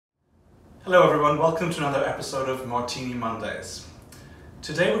Hello everyone, welcome to another episode of Martini Mondays.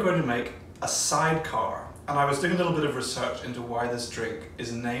 Today we're going to make a sidecar, and I was doing a little bit of research into why this drink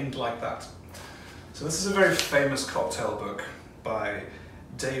is named like that. So this is a very famous cocktail book by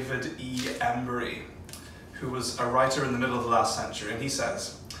David E. Embury, who was a writer in the middle of the last century, and he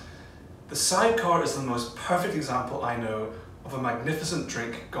says, "The sidecar is the most perfect example I know of a magnificent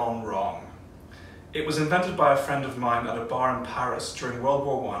drink gone wrong. It was invented by a friend of mine at a bar in Paris during World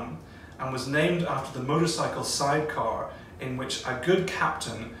War I, and was named after the motorcycle sidecar in which a good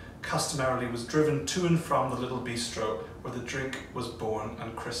captain customarily was driven to and from the little bistro where the drink was born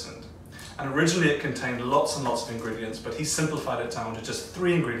and christened. And originally it contained lots and lots of ingredients, but he simplified it down to just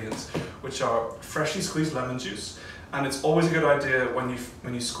 3 ingredients, which are freshly squeezed lemon juice, and it's always a good idea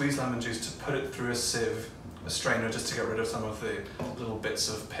when you squeeze lemon juice to put it through a sieve, a strainer, just to get rid of some of the little bits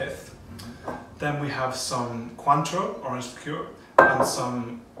of pith. Then we have some Cointreau, orange liqueur, and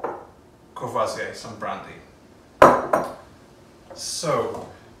some Courvoisier, some brandy. So,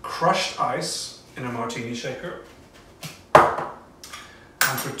 crushed ice in a martini shaker.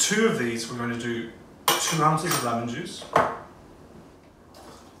 And for 2 of these, we're going to do 2 ounces of lemon juice,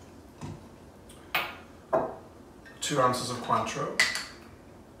 2 ounces of Cointreau,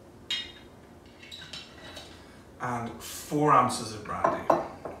 and 4 ounces of brandy.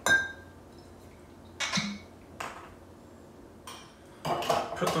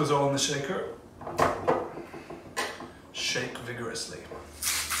 Put those all in the shaker. Shake vigorously.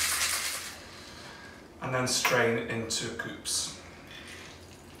 And then strain into coupes.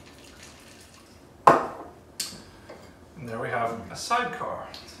 And there we have a sidecar.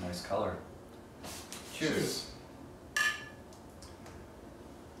 It's a nice color. Cheers.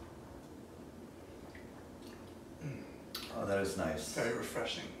 Oh, that is nice. Very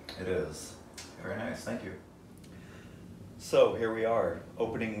refreshing. It is. Very nice, thank you. So here we are,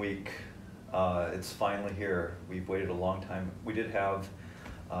 opening week. It's finally here. We've waited a long time. We did have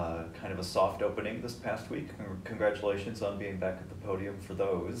kind of a soft opening this past week. Congratulations on being back at the podium for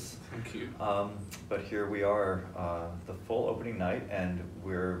those. Thank you. But here we are, the full opening night, and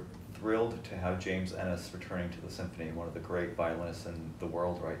we're thrilled to have James Ehnes returning to the Symphony, one of the great violinists in the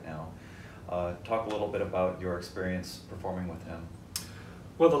world right now. Talk a little bit about your experience performing with him.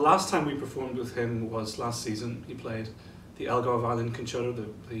 Well, the last time we performed with him was last season. He played the Elgar Violin Concerto,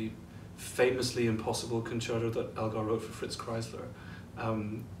 the famously impossible concerto that Elgar wrote for Fritz Kreisler.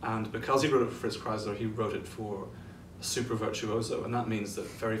 And because he wrote it for Fritz Kreisler, he wrote it for a super virtuoso, and that means that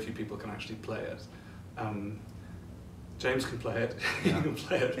very few people can actually play it. James can play it, Yeah. he can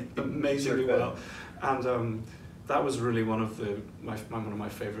play it amazingly well. And that was really one of my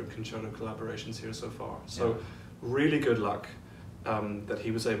favourite concerto collaborations here so far. So Yeah. really good luck that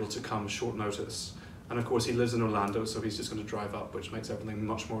he was able to come short notice. And of course he lives in Orlando, so he's just going to drive up, which makes everything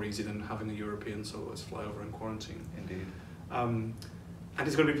much more easy than having a European soloist fly over in quarantine. Indeed. And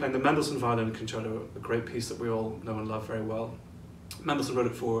he's going to be playing the Mendelssohn Violin Concerto, a great piece that we all know and love very well. Mendelssohn wrote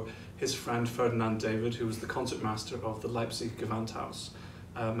it for his friend Ferdinand David, who was the concertmaster of the Leipzig Gewandhaus.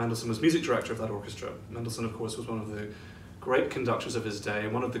 Mendelssohn was music director of that orchestra. Mendelssohn, of course, was one of the great conductors of his day,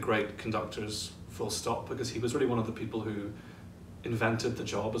 and one of the great conductors, full stop, because he was really one of the people who invented the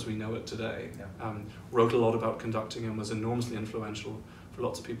job as we know it today. Yeah. Wrote a lot about conducting and was enormously influential for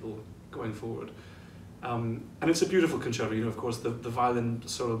lots of people going forward. And it's a beautiful concerto. You know, of course, the violin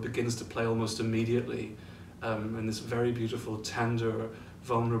solo begins to play almost immediately in this very beautiful, tender,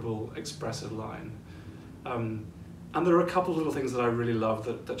 vulnerable, expressive line. And there are a couple of little things that I really love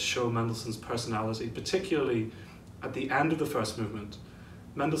that show Mendelssohn's personality, particularly at the end of the first movement.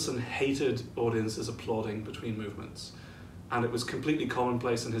 Mendelssohn hated audiences applauding between movements, and it was completely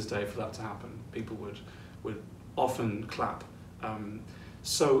commonplace in his day for that to happen. People would often clap.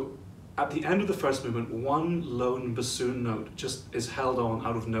 So at the end of the first movement, one lone bassoon note just is held on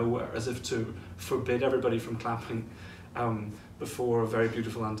out of nowhere, as if to forbid everybody from clapping before a very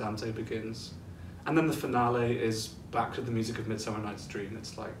beautiful andante begins. And then the finale is back to the music of Midsummer Night's Dream.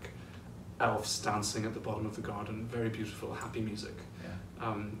 It's like elves dancing at the bottom of the garden, very beautiful, happy music.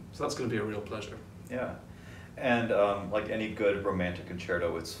 Yeah. So that's going to be a real pleasure. Yeah. And like any good romantic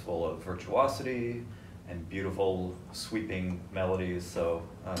concerto, it's full of virtuosity and beautiful sweeping melodies, so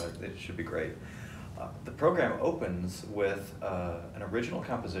it should be great. The program opens with an original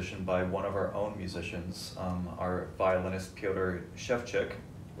composition by one of our own musicians, our violinist Piotr Shevchik,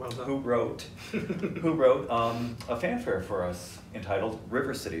 Well done. who wrote a fanfare for us entitled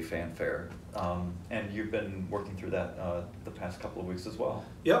River City Fanfare. And you've been working through that the past couple of weeks as well.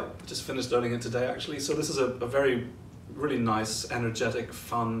 Yep, just finished learning it today actually. So this is a very, really nice, energetic,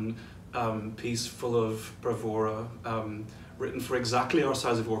 fun piece full of bravura, written for exactly our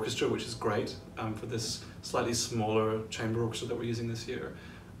size of orchestra, which is great, for this slightly smaller chamber orchestra that we're using this year.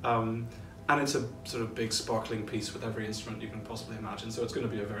 And it's a sort of big sparkling piece with every instrument you can possibly imagine, so it's going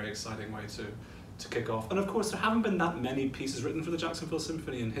to be a very exciting way to kick off. And of course, there haven't been that many pieces written for the Jacksonville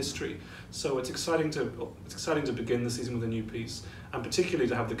Symphony in history, so it's exciting to begin the season with a new piece, and particularly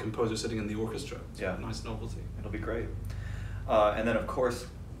to have the composer sitting in the orchestra. It's a nice novelty. It'll be great. And then, of course,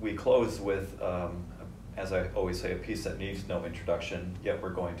 we close with, as I always say, a piece that needs no introduction, yet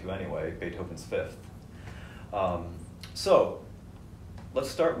we're going to anyway, Beethoven's Fifth. So, let's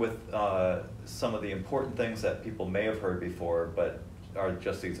start with some of the important things that people may have heard before, but are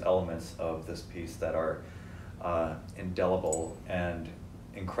just these elements of this piece that are indelible and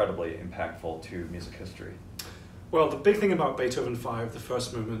incredibly impactful to music history. Well, the big thing about Beethoven 5, the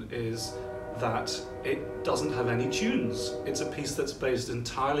first movement, is that it doesn't have any tunes. It's a piece that's based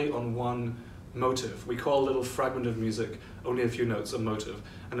entirely on one motive. We call a little fragment of music only a few notes a motive.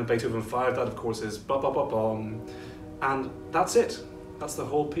 And in Beethoven 5, that of course is ba-ba-ba-bum. And that's it. That's the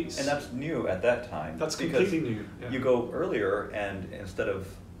whole piece. And that's new at that time. That's completely new. Yeah. You go earlier, and instead of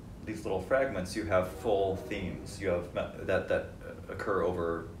these little fragments, you have full themes. You have that occur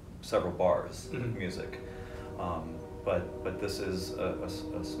over several bars of music. But this is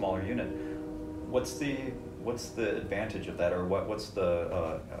a smaller unit. What's the advantage of that, or what's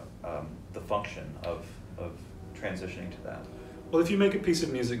the function of transitioning to that? Well, if you make a piece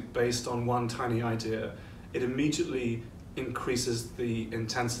of music based on one tiny idea, it immediately increases the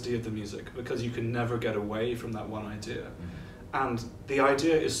intensity of the music, because you can never get away from that one idea. And the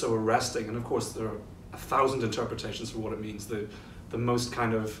idea is so arresting, and of course there are 1,000 interpretations for what it means. The most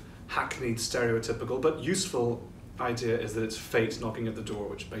kind of hackneyed, stereotypical, but useful idea is that it's fate knocking at the door,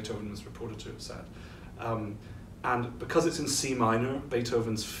 which Beethoven was reported to have said. And because it's in C minor,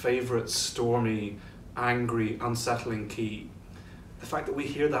 Beethoven's favorite stormy, angry, unsettling key, the fact that we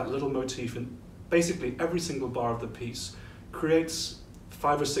hear that little motif in basically every single bar of the piece creates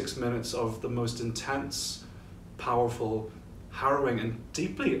 5 or 6 minutes of the most intense, powerful, harrowing, and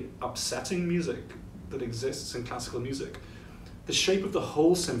deeply upsetting music that exists in classical music. The shape of the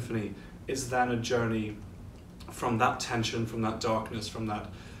whole symphony is then a journey from that tension, from that darkness, from that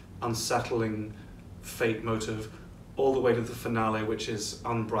unsettling fate motive, all the way to the finale, which is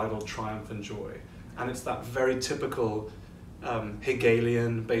unbridled triumph and joy. And it's that very typical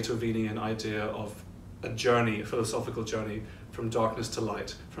Hegelian, Beethovenian idea of a journey, a philosophical journey from darkness to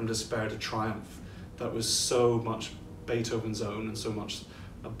light, from despair to triumph, that was so much Beethoven's own and so much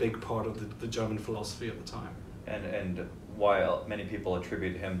a big part of the German philosophy at the time. And while many people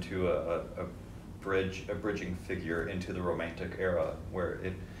attribute him to a bridging figure into the Romantic era, where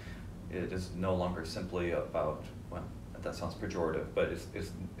it is no longer simply about, well, that sounds pejorative, but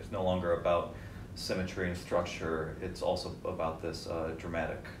it's no longer about symmetry and structure. It's also about this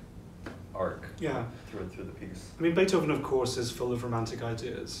dramatic arc through the piece. I mean, Beethoven, of course, is full of romantic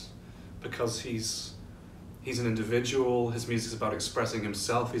ideas, because he's an individual. His music is about expressing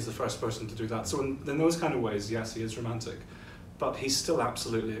himself. He's the first person to do that. So in those kind of ways, yes, he is romantic, but he's still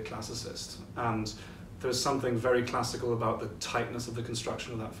absolutely a classicist. And there's something very classical about the tightness of the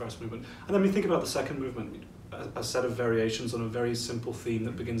construction of that first movement. And then we think about the second movement, a set of variations on a very simple theme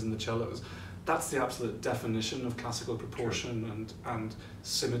that begins in the cellos. That's the absolute definition of classical proportion and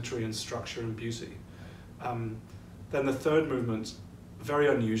symmetry and structure and beauty. Then the third movement, very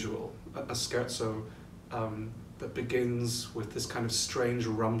unusual, a scherzo that begins with this kind of strange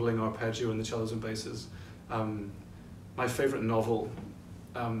rumbling arpeggio in the cellos and basses. My favorite novel,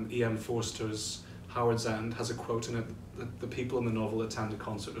 E.M. Forster's Howard's End, has a quote in it that the people in the novel attend a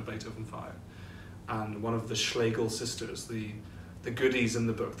concert of Beethoven 5. And one of the Schlegel sisters, the goodies in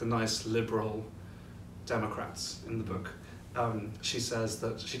the book, the nice liberal Democrats in the book, she says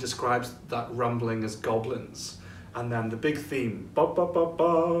that she describes that rumbling as goblins. And then the big theme,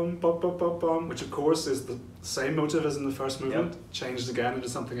 ba-ba-ba-bum, ba-ba-ba-bum, which of course is the same motive as in the first movement, changed again into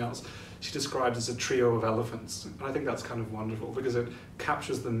something else. She described as a trio of elephants. And I think that's kind of wonderful, because it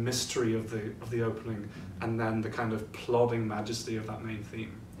captures the mystery of the opening and then the kind of plodding majesty of that main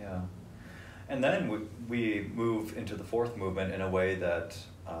theme. Yeah. And then we move into the fourth movement in a way that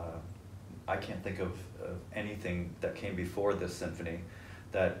I can't think of anything that came before this symphony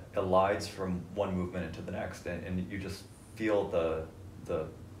that elides from one movement into the next, and you just feel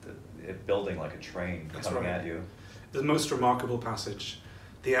it building like a train coming at you. The most remarkable passage,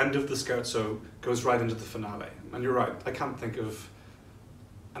 the end of the scherzo goes right into the finale. And you're right, I can't think of,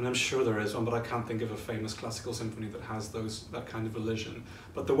 and I'm sure there is one, but I can't think of a famous classical symphony that has that kind of elision.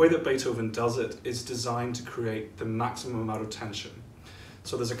 But the way that Beethoven does it is designed to create the maximum amount of tension.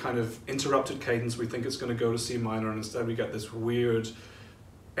 So there's a kind of interrupted cadence. We think it's going to go to C minor, and instead we get this weird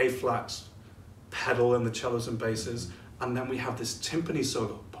A flat pedal in the cellos and basses, and then we have this timpani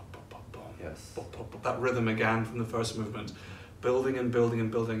solo. Yes. That rhythm again from the first movement, building and building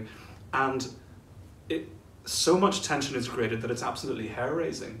and building, and so much tension is created that it's absolutely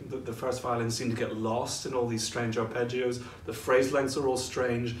hair-raising. The first violins seem to get lost in all these strange arpeggios, the phrase lengths are all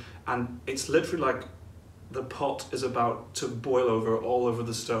strange, and it's literally like the pot is about to boil over all over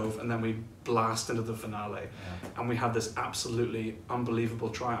the stove, and then we blast into the finale, and we have this absolutely unbelievable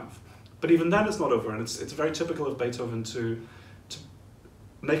triumph. But even then it's not over, and it's very typical of Beethoven to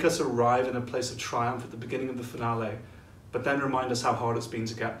make us arrive in a place of triumph at the beginning of the finale, but then remind us how hard it's been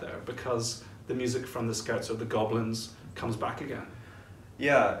to get there, because the music from the Scherzo, the Goblins, comes back again.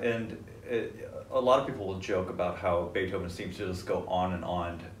 Yeah, and a lot of people will joke about how Beethoven seems to just go on and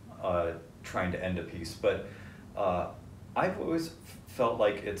on trying to end a piece, but I've always felt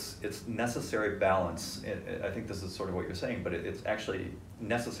like it's necessary balance. I think this is sort of what you're saying, but it's actually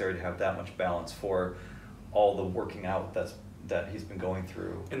necessary to have that much balance for all the working out that he's been going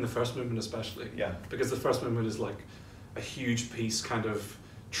through. In the first movement especially. Yeah. Because the first movement is like a huge piece kind of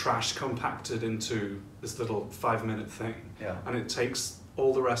trash compacted into this little 5-minute thing. Yeah. And it takes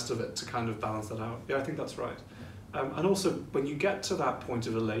all the rest of it to kind of balance that out. Yeah, I think that's right. And also, when you get to that point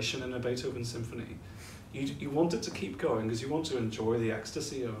of elation in a Beethoven symphony, you want it to keep going because you want to enjoy the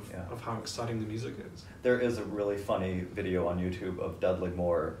ecstasy of how exciting the music is. There is a really funny video on YouTube of Dudley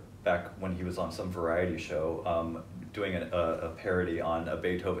Moore back when he was on some variety show doing a parody on a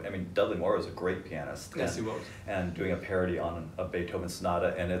Beethoven. I mean, Dudley Moore was a great pianist. Yes, he was. And doing a parody on a Beethoven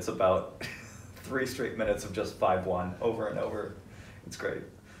sonata, and it's about 3 straight minutes of just 5-1 over and over. It's great.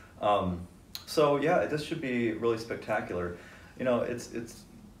 So yeah, this should be really spectacular. You know, it's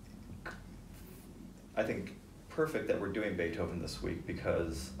I think perfect that we're doing Beethoven this week,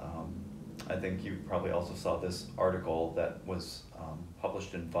 because I think you probably also saw this article that was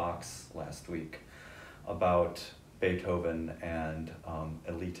published in Vox last week about Beethoven and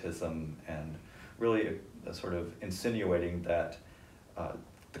elitism, and really sort of insinuating that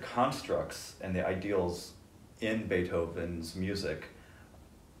the constructs and the ideals in Beethoven's music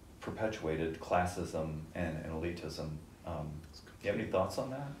perpetuated classism and elitism. Do you have any thoughts on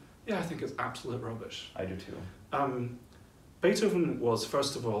that? Yeah, I think it's absolute rubbish. I do too. Beethoven was,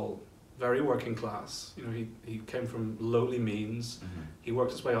 first of all, very working class. You know, he came from lowly means. Mm-hmm. He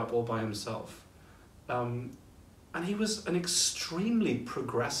worked his way up all by himself. And he was an extremely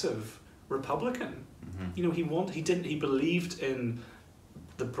progressive Republican. Mm-hmm. You know, he believed in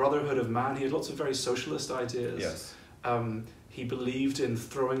the brotherhood of man. He had lots of very socialist ideas. Yes. He believed in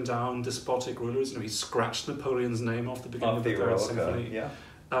throwing down despotic rulers. You know, he scratched Napoleon's name off the beginning of the Third Symphony. Yeah.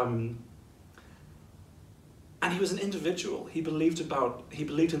 And he was an individual. He believed in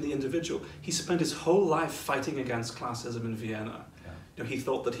the individual. He spent his whole life fighting against classism in Vienna. Yeah. You know, he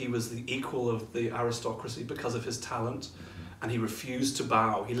thought that he was the equal of the aristocracy because of his talent, Mm-hmm. and he refused to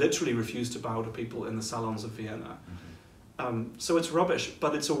bow. He literally refused to bow to people in the salons of Vienna. Mm-hmm. So it's rubbish,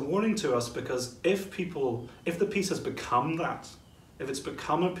 but it's a warning to us, because if the piece has become that, if it's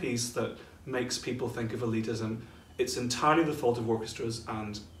become a piece that makes people think of elitism, it's entirely the fault of orchestras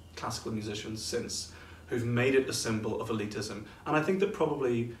and classical musicians since, who've made it a symbol of elitism. And I think that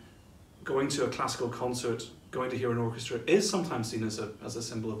probably going to a classical concert, going to hear an orchestra, is sometimes seen as a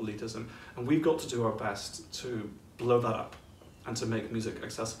symbol of elitism, and we've got to do our best to blow that up and to make music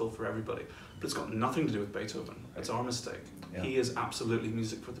accessible for everybody. But it's got nothing to do with Beethoven. It's our mistake. Yeah. He is absolutely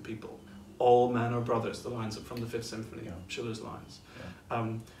music for the people. All men are brothers, the lines from the Fifth Symphony, Yeah. Schiller's lines.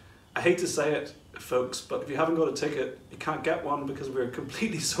 Yeah. I hate to say it, folks, but if you haven't got a ticket, you can't get one because we're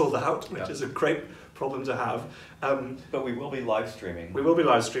completely sold out, which Yeah. is a great problem to have. But we will be live streaming. We will be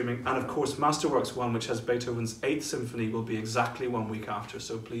live streaming, and of course Masterworks 1, which has Beethoven's 8th Symphony, will be exactly 1 week after,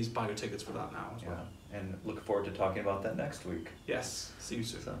 so please buy your tickets for that now as well. Yeah. And look forward to talking about that next week. Yes, see you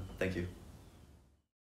soon. So, thank you.